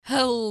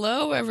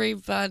Hello,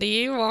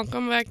 everybody.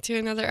 Welcome back to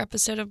another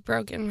episode of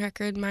Broken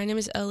Record. My name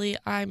is Ellie.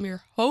 I'm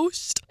your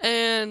host.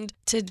 And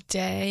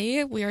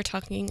today we are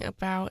talking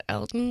about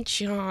Elton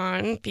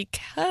John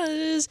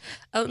because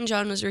Elton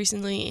John was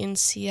recently in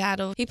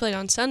Seattle. He played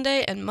on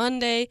Sunday and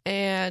Monday,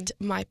 and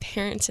my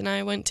parents and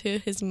I went to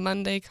his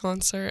Monday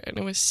concert, and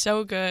it was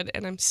so good,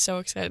 and I'm so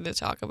excited to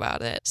talk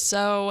about it.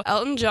 So,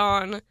 Elton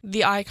John,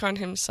 the icon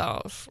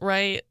himself,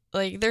 right?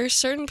 Like, there's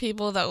certain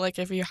people that, like,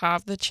 if you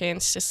have the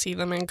chance to see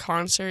them in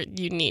concert,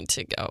 you need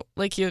to go.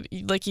 You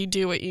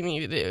do what you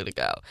need to do to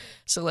go.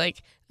 So,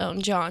 like,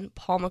 Elton John,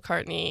 Paul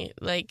McCartney,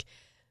 like,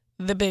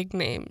 the big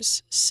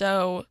names.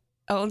 So,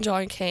 Elton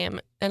John came,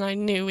 and I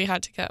knew we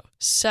had to go.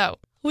 So,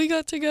 we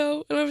got to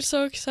go, and I'm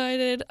so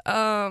excited.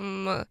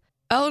 Elton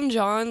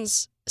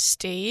John's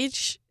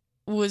stage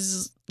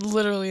was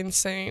literally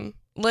insane.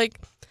 Like,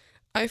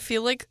 I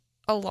feel like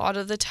a lot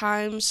of the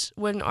times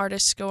when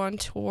artists go on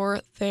tour,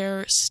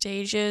 their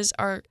stages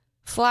are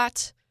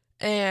flat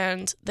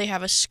and they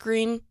have a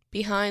screen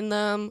behind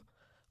them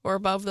or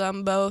above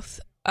them, both.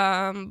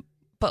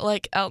 But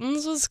like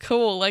Elton's was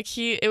cool. Like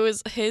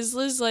his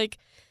was like,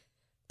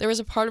 there was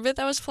a part of it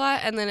that was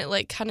flat and then it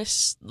like kind of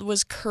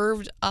was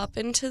curved up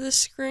into the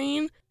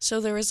screen. So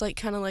there was like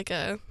kind of like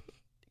a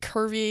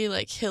curvy,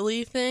 like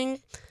hilly thing.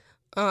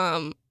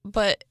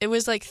 But it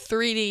was like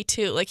 3D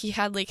too. Like he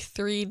had like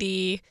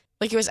 3D.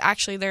 Like, it was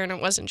actually there, and it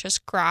wasn't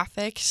just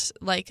graphics,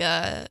 like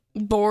a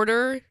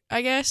border,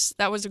 I guess,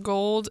 that was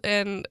gold,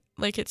 and,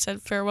 like, it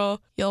said,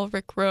 Farewell Yellow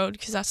Brick Road,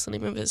 because that's the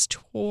name of his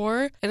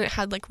tour, and it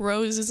had, like,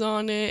 roses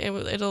on it, and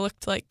it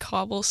looked like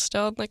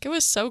cobblestone, like, it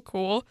was so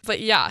cool.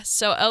 But, yeah,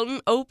 so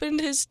Elton opened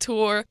his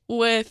tour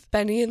with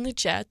Benny and the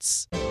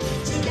Jets.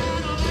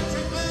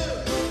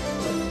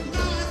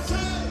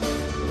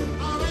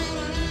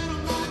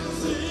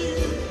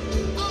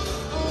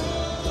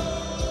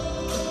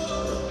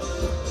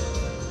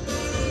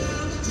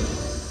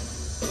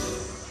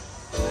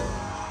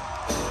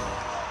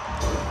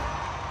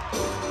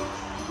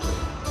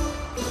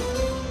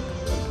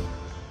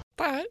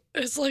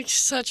 It's like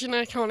such an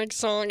iconic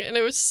song, and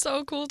it was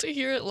so cool to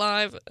hear it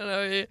live,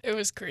 and it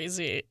was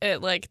crazy.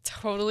 It like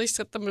totally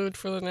set the mood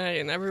for the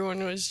night, and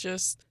everyone was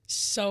just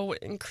so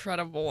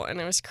incredible, and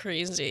it was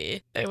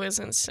crazy. It was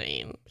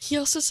insane. He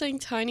also sang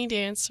Tiny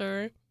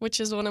Dancer, which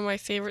is one of my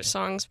favorite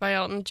songs by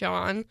Elton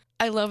John.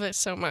 I love it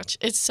so much.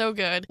 It's so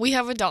good. We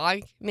have a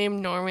dog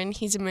named Norman.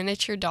 He's a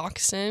miniature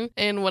dachshund,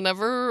 and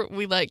whenever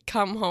we like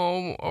come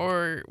home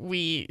or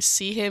we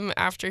see him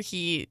after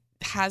he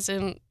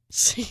hasn't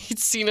he'd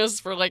seen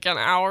us for like an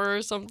hour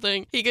or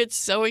something, he gets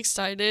so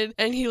excited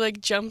and he like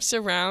jumps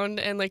around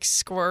and like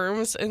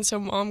squirms, and so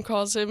Mom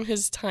calls him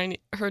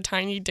her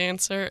tiny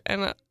dancer,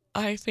 and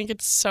I think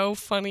it's so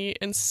funny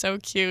and so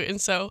cute,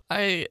 and so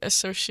I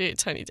associate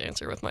Tiny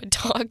Dancer with my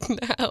dog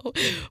now.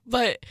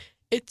 But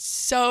it's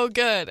so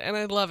good and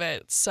I love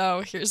it.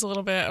 So here's a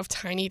little bit of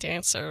Tiny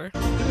Dancer.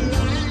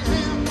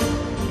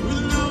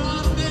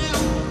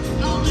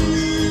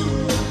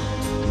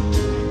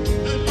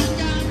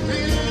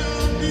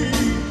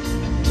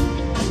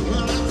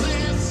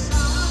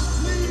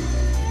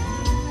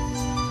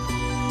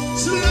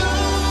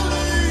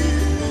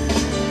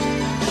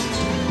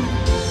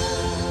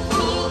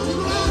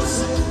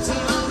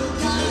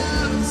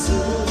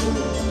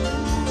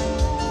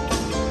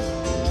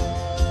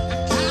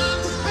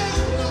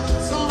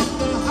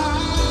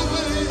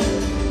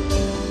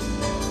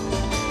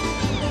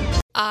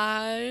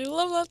 I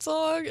love that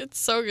song. It's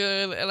so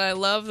good, and I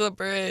love the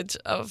bridge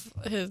of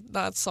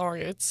that song.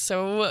 It's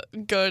so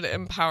good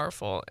and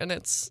powerful, and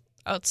it's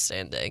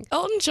outstanding.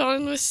 Elton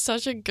John was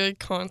such a good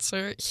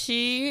concert.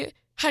 He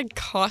had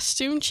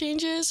costume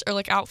changes or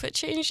like outfit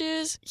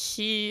changes.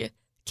 He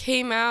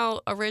came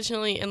out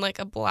originally in like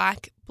a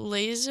black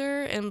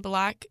blazer and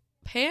black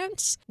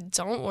pants.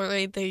 Don't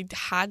worry, they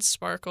had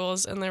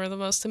sparkles, and they were the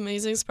most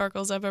amazing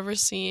sparkles I've ever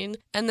seen.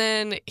 And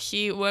then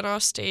he went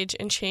off stage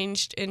and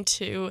changed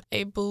into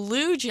a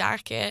blue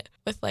jacket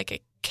with like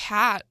a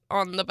cat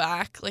on the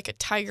back, like a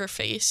tiger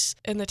face,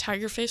 and the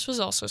tiger face was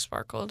also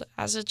sparkled,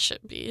 as it should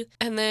be.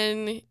 And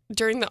then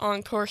during the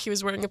encore, he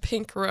was wearing a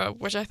pink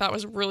robe, which I thought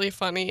was really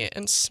funny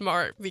and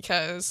smart,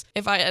 because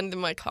if I ended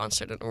my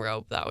concert in a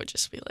robe, that would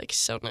just be like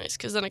so nice,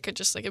 because then I could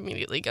just like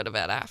immediately go to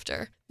bed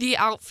after. The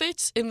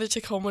outfits in the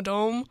Tacoma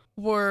Dome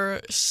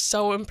were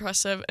so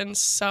impressive and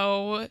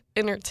so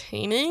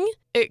entertaining,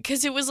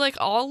 because it was like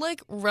all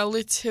like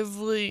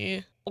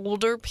relatively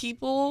older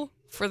people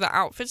for the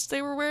outfits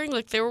they were wearing.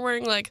 Like, they were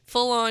wearing, like,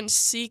 full-on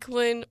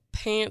sequin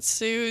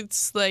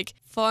pantsuits, like,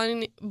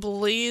 fun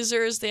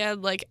blazers. They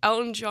had, like,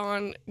 Elton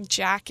John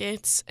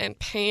jackets and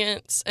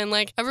pants, and,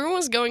 like, everyone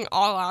was going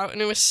all out,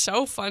 and it was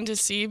so fun to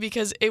see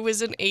because it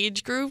was an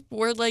age group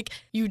where, like,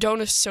 you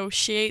don't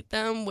associate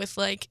them with,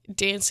 like,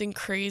 dancing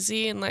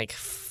crazy and, like,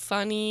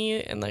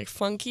 funny and, like,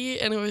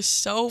 funky, and it was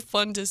so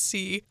fun to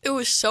see. It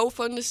was so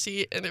fun to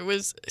see, and it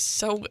was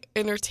so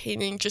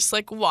entertaining just,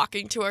 like,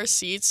 walking to our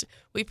seats.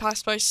 We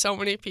passed by so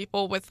many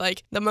people with,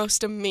 like, the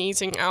most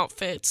amazing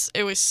outfits.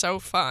 It was so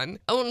fun. John.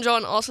 Elton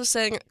John also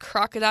sang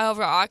Crocodile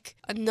Rock,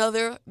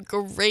 another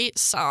great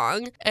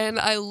song. And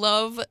I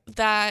love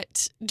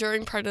that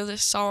during part of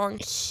this song,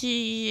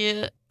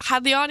 he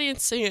had the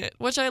audience sing it,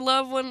 which I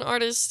love when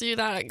artists do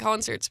that at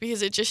concerts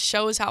because it just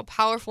shows how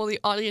powerful the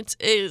audience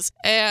is.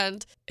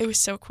 And it was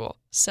so cool.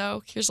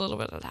 So here's a little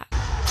bit of that.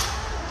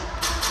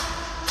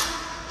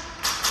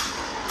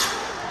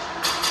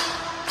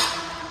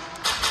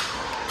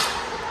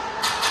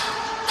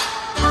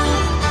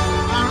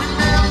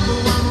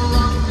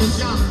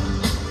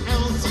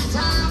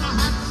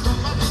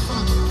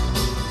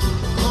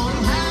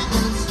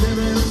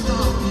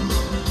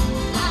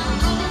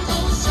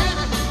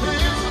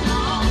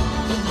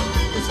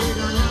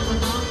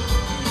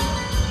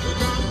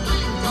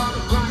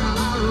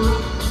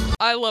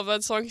 I love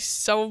that song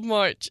so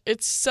much.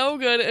 It's so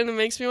good, and it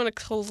makes me want to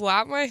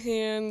clap my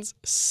hands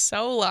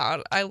so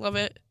loud. I love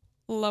it.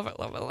 Love it,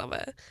 love it, love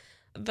it.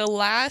 The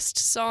last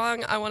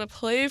song I want to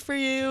play for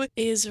you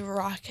is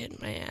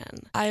Rocket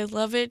Man. I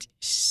love it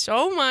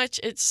so much.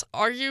 It's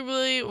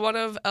arguably one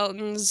of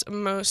Elton's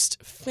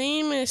most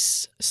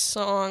famous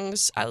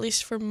songs, at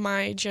least for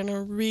my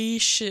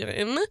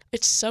generation.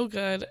 It's so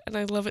good, and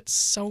I love it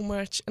so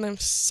much, and I'm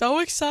so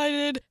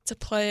excited to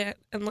play it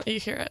and let you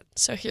hear it.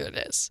 So here it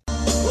is.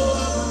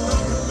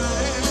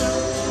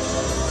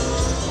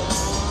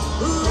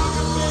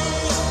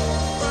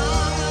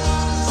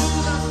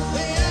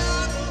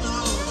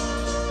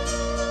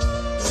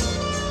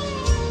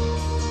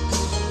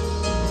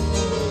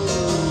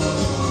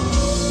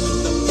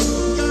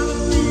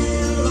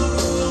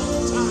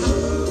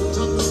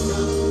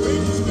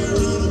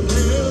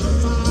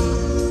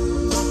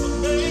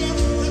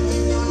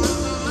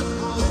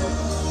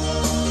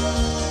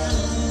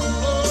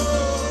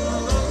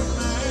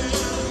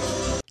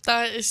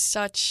 That is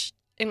such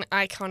an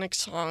iconic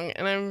song,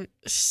 and I'm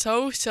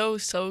so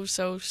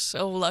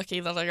lucky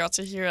that I got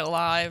to hear it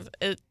live.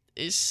 It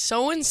is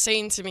so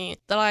insane to me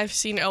that I've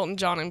seen Elton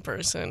John in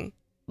person.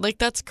 Like,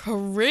 that's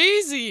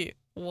crazy.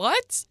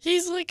 What?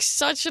 He's like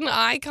such an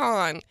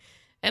icon,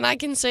 and I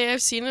can say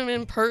I've seen him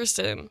in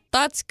person.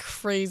 That's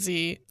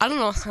crazy. I don't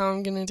know how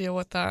I'm gonna deal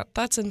with that.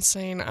 That's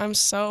insane. I'm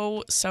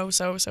so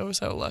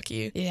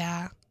lucky.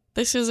 Yeah.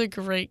 This is a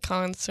great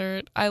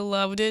concert. I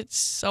loved it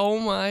so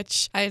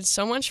much. I had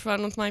so much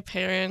fun with my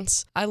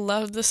parents. I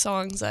loved the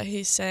songs that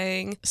he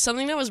sang.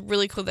 Something that was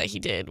really cool that he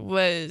did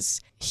was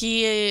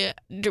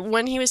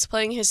when he was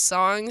playing his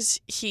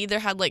songs, he either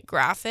had like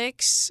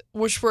graphics,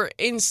 which were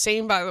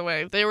insane, by the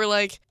way. They were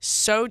like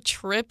so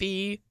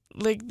trippy.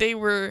 Like, they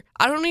were,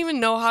 I don't even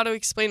know how to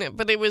explain it,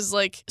 but it was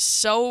like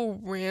so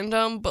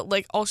random, but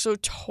like also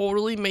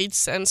totally made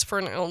sense for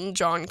an Elton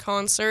John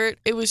concert.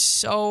 It was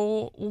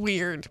so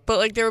weird, but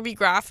like there would be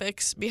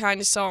graphics behind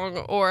a song,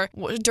 or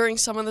during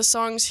some of the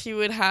songs he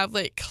would have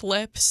like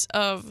clips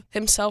of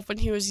himself when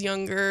he was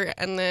younger,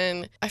 and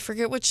then I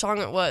forget which song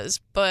it was,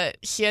 but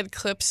he had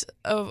clips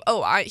of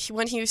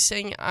when he was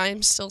saying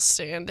I'm Still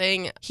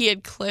Standing, he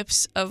had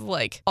clips of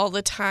like all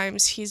the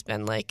times he's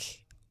been like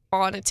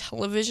on a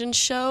television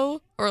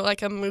show or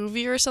like a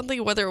movie or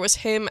something, whether it was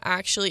him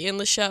actually in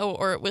the show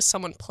or it was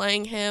someone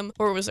playing him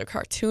or it was a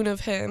cartoon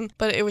of him.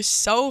 But it was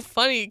so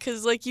funny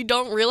because like you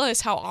don't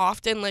realize how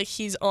often like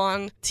he's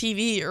on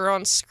TV or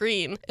on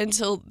screen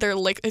until they're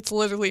like, it's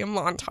literally a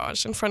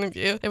montage in front of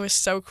you. It was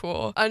so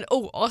cool. And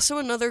also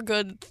another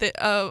good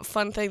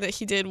fun thing that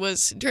he did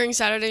was during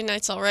Saturday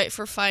Night's All Right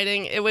for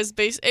Fighting, it was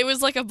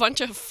like a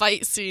bunch of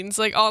fight scenes,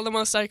 like all the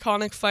most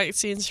iconic fight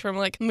scenes from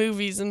like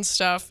movies and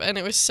stuff, and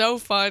it was so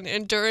fun.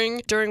 And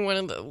during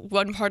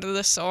one part of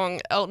the song,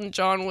 Elton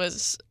John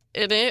was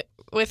in it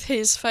with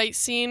his fight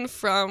scene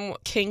from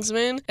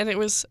Kingsman, and it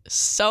was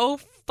so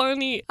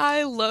funny.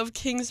 I love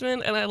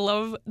Kingsman, and I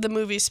love the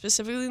movie,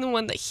 specifically the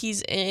one that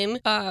he's in,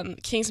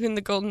 Kingsman: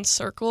 The Golden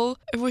Circle.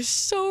 It was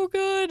so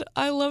good.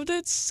 I loved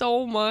it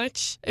so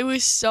much. It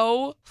was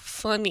so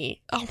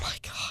funny. Oh my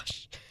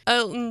gosh.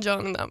 Elton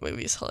John in that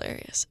movie is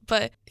hilarious.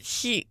 But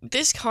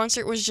this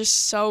concert was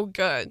just so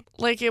good.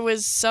 Like, it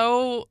was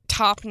so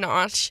top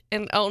notch,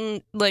 and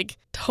Elton like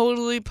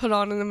totally put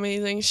on an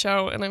amazing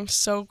show, and I'm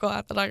so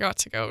glad that I got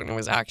to go, and it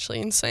was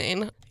actually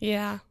insane.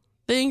 Yeah.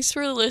 Thanks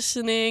for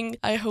listening.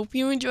 I hope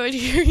you enjoyed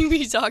hearing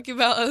me talk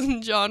about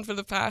Elton John for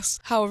the past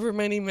however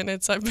many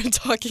minutes I've been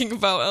talking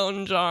about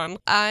Elton John.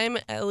 I'm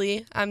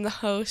Ellie. I'm the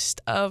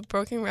host of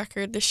Broken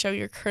Record, the show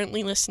you're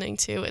currently listening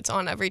to. It's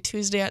on every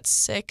Tuesday at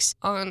 6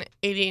 on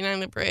 89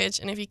 The Bridge.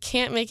 And if you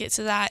can't make it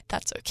to that,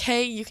 that's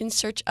okay. You can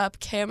search up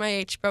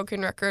KMIH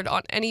Broken Record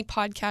on any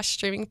podcast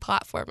streaming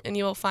platform, and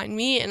you will find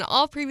me and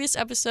all previous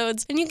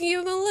episodes, and you can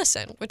give them a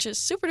listen, which is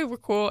super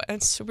duper cool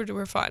and super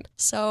duper fun.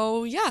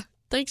 So yeah.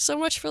 Thanks so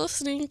much for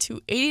listening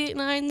to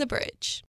 889 The Bridge.